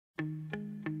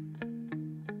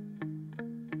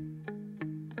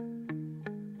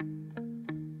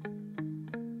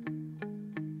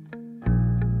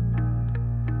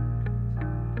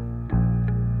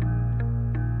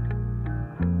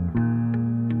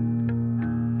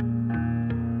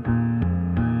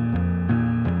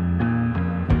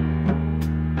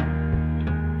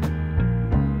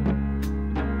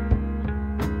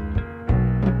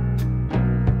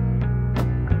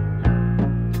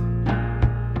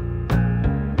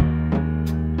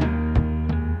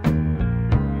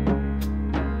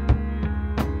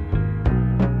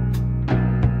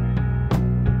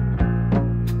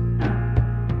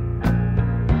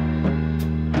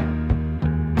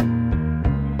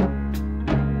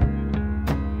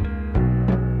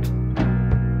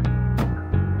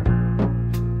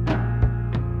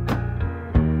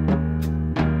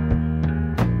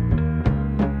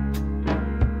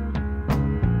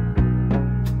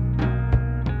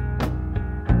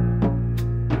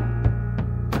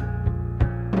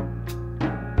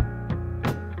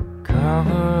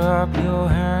up your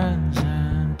hands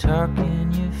and tuck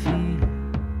in your feet.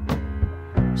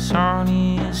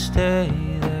 Sunniest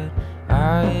day that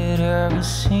I had ever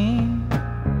seen.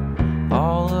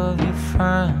 All of your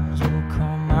friends will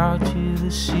come out to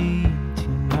the sea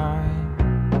tonight.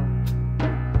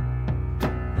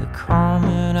 They're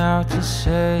coming out to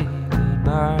say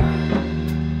goodbye.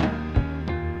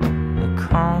 They're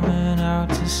coming out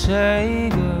to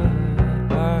say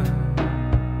goodbye.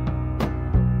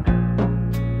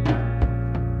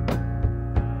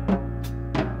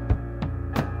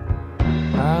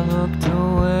 I looked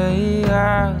away,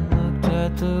 I looked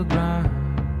at the ground.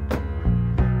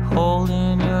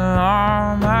 Holding your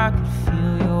arm, I could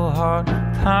feel your heart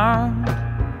pound.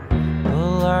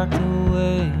 But like the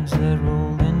waves that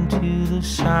rolled into the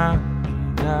sound, you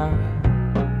died.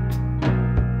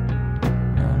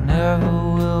 No, never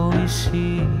will we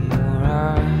see your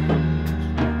eyes.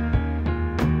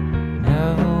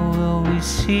 Never will we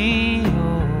see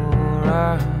your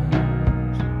eyes.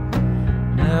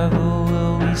 Never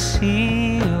will we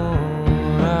see your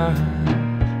eyes.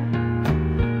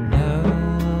 Never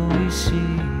will we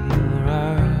see your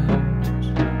eyes.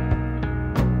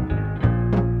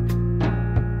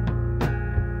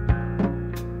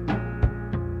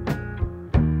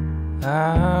 I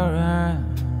ran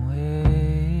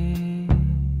away.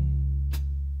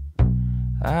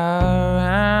 I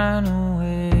ran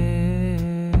away.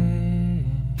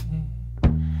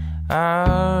 I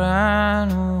ran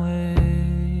away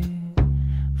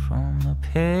from the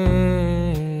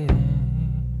pain,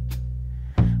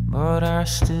 but I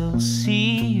still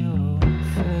see your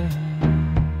face.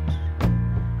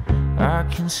 I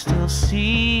can still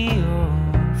see your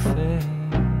face.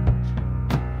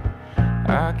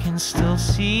 I can still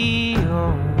see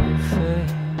your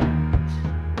face.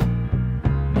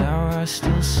 Now I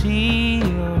still see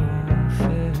your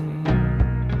face.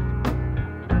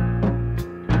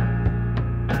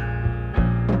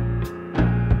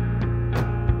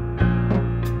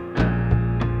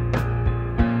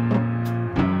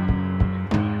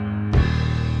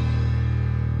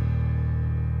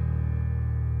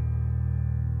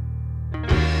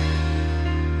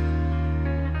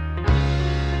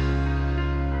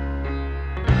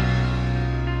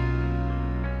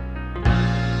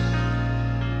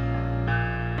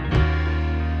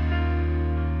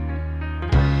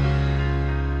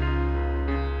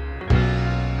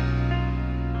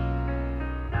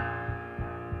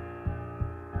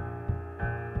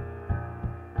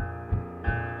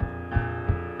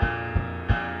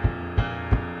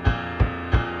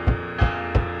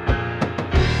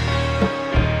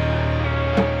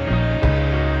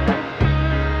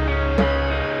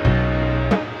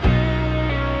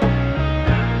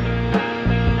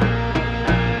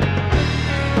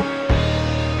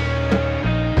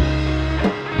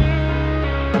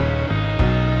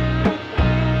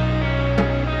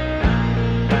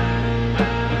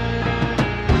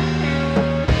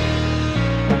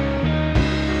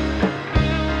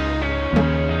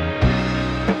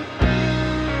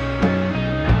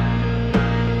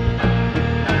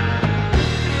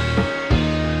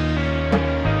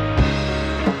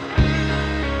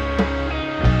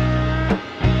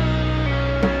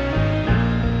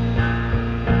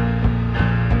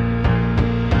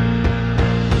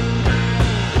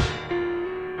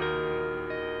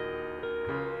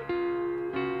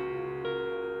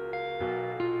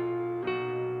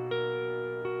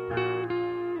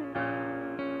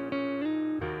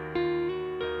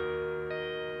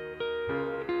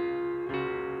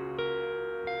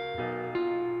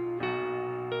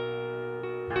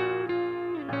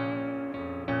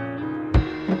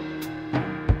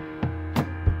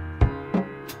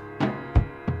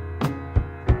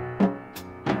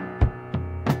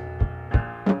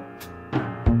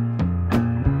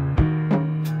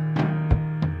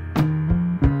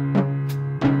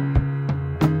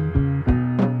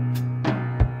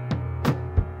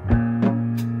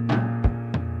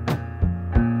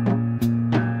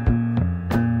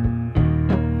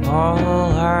 All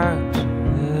lives are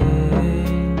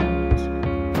waste.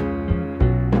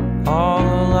 All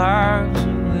lives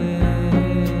are waste.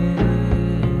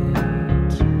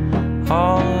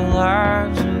 All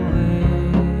lives are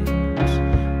waste.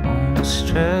 On the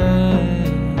straight,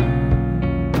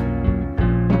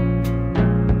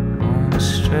 on the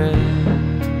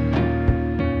straight,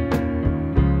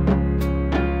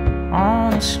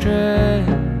 on the straight.